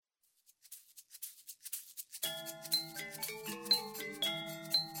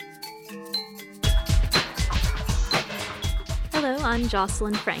Hello, I'm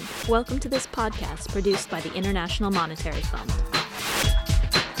Jocelyn Frank. Welcome to this podcast produced by the International Monetary Fund.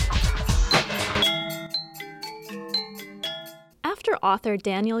 After author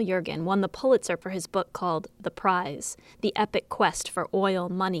Daniel Yergin won the Pulitzer for his book called The Prize, The Epic Quest for Oil,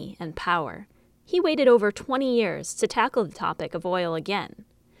 Money, and Power, he waited over 20 years to tackle the topic of oil again.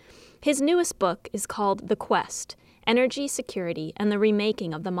 His newest book is called The Quest: Energy, Security, and the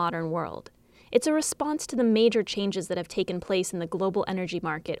Remaking of the Modern World. It's a response to the major changes that have taken place in the global energy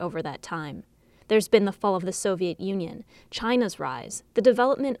market over that time. There's been the fall of the Soviet Union, China's rise, the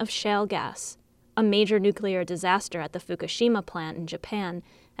development of shale gas, a major nuclear disaster at the Fukushima plant in Japan,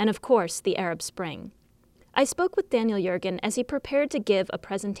 and of course, the Arab Spring. I spoke with Daniel Yergin as he prepared to give a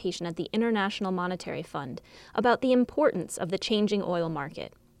presentation at the International Monetary Fund about the importance of the changing oil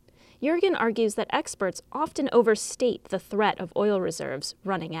market. Yergin argues that experts often overstate the threat of oil reserves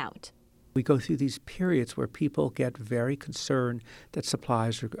running out. We go through these periods where people get very concerned that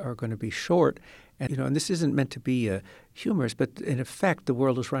supplies are going to be short. And this isn't meant to be humorous, but in effect, the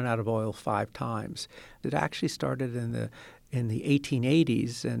world has run out of oil 5 times. It actually started in the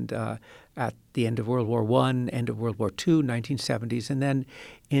 1880s and at the end of World War I, end of World War II, 1970s. And then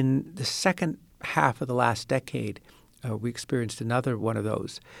in the second half of the last decade, we experienced another one of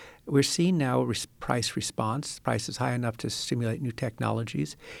those. We're seeing now price response. The price is high enough to stimulate new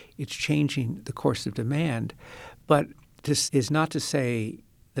technologies. It's changing the course of demand. But this is not to say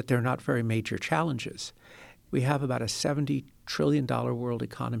that there are not very major challenges. We have about a $70 trillion world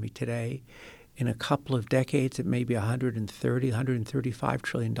economy today. In a couple of decades, it may be $135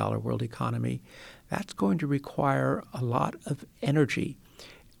 trillion world economy. That's going to require a lot of energy.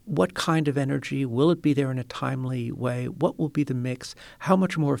 What kind of energy? Will it be there in a timely way? What will be the mix? How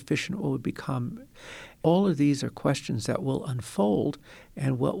much more efficient will it become? All of these are questions that will unfold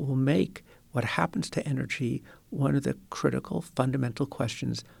and what will make what happens to energy one of the critical, fundamental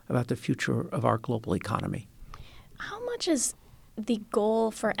questions about the future of our global economy. How much is the goal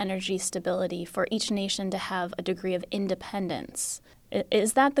for energy stability for each nation to have a degree of independence?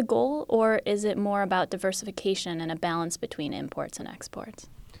 Is that the goal, or is it more about diversification and a balance between imports and exports?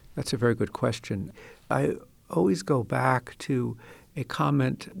 That's a very good question. I always go back to a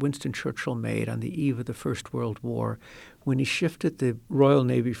comment Winston Churchill made on the eve of the First World War when he shifted the Royal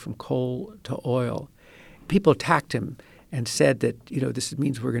Navy from coal to oil. People attacked him and said that, this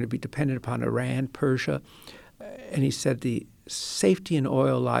means we're going to be dependent upon Iran, Persia. And he said the safety in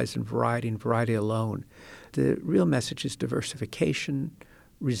oil lies in variety and variety alone. The real message is diversification,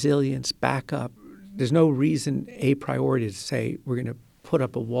 resilience, backup. There's no reason a priority to say we're going to put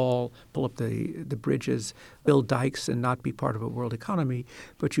up a wall, pull up the bridges, build dikes, and not be part of a world economy.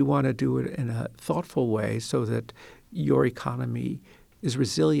 But you want to do it in a thoughtful way so that your economy is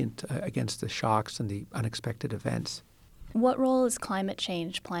resilient against the shocks and the unexpected events. What role is climate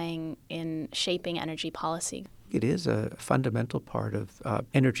change playing in shaping energy policy? It is a fundamental part of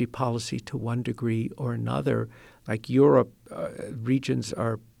energy policy to one degree or another. Like Europe, regions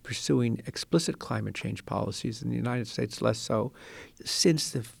are pursuing explicit climate change policies, in the United States less so.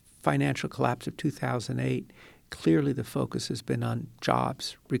 Since the financial collapse of 2008, clearly the focus has been on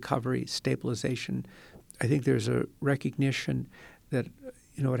jobs, recovery, stabilization. I think there's a recognition that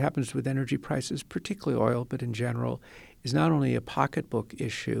what happens with energy prices, particularly oil, but in general, is not only a pocketbook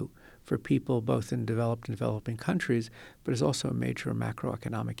issue for people both in developed and developing countries, but is also a major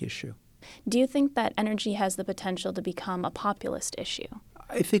macroeconomic issue. Do you think that energy has the potential to become a populist issue?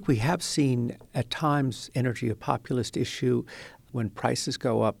 I think we have seen at times energy a populist issue when prices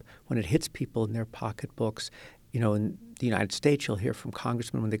go up, when it hits people in their pocketbooks. In the United States, you'll hear from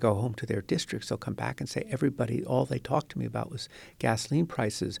congressmen when they go home to their districts, they'll come back and say, all they talked to me about was gasoline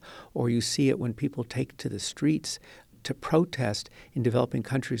prices. Or you see it when people take to the streets to protest in developing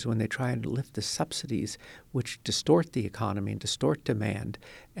countries when they try and lift the subsidies, which distort the economy and distort demand,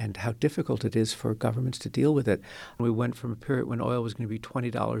 and how difficult it is for governments to deal with it. We went from a period when oil was going to be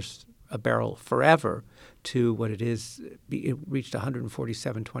 $20 a barrel forever to what it is. It reached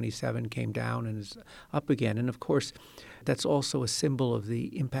 $147.27, came down and is up again. And of course, that's also a symbol of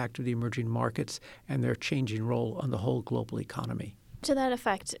the impact of the emerging markets and their changing role on the whole global economy. To that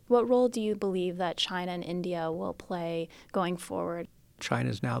effect, what role do you believe that China and India will play going forward? China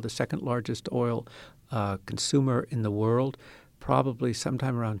is now the second largest oil consumer in the world. Probably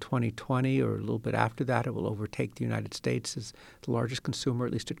sometime around 2020 or a little bit after that, it will overtake the United States as the largest consumer,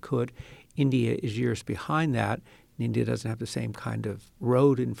 at least it could. India is years behind that. India doesn't have the same kind of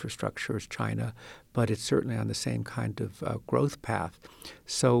road infrastructure as China, but it's certainly on the same kind of growth path.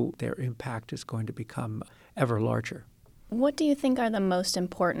 So their impact is going to become ever larger. What do you think are the most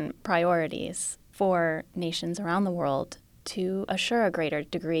important priorities for nations around the world to assure a greater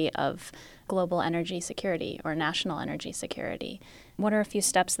degree of global energy security or national energy security? What are a few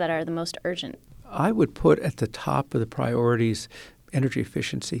steps that are the most urgent? I would put at the top of the priorities energy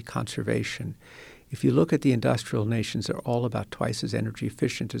efficiency, conservation. If you look at the industrial nations, they're all about twice as energy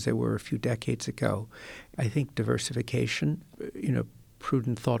efficient as they were a few decades ago. I think diversification,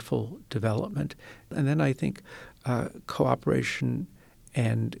 prudent, thoughtful development. And then I think cooperation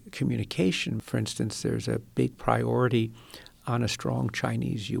and communication. For instance, there's a big priority on a strong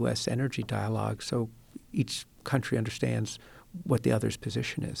Chinese-U.S. energy dialogue, so each country understands what the other's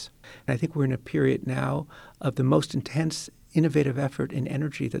position is. And I think we're in a period now of the most intense innovative effort in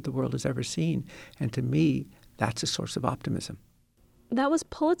energy that the world has ever seen. And to me, that's a source of optimism. That was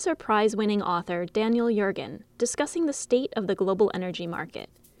Pulitzer Prize-winning author Daniel Yergin discussing the state of the global energy market.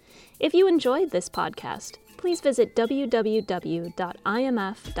 If you enjoyed this podcast, please visit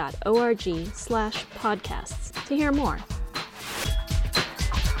www.imf.org/podcasts to hear more.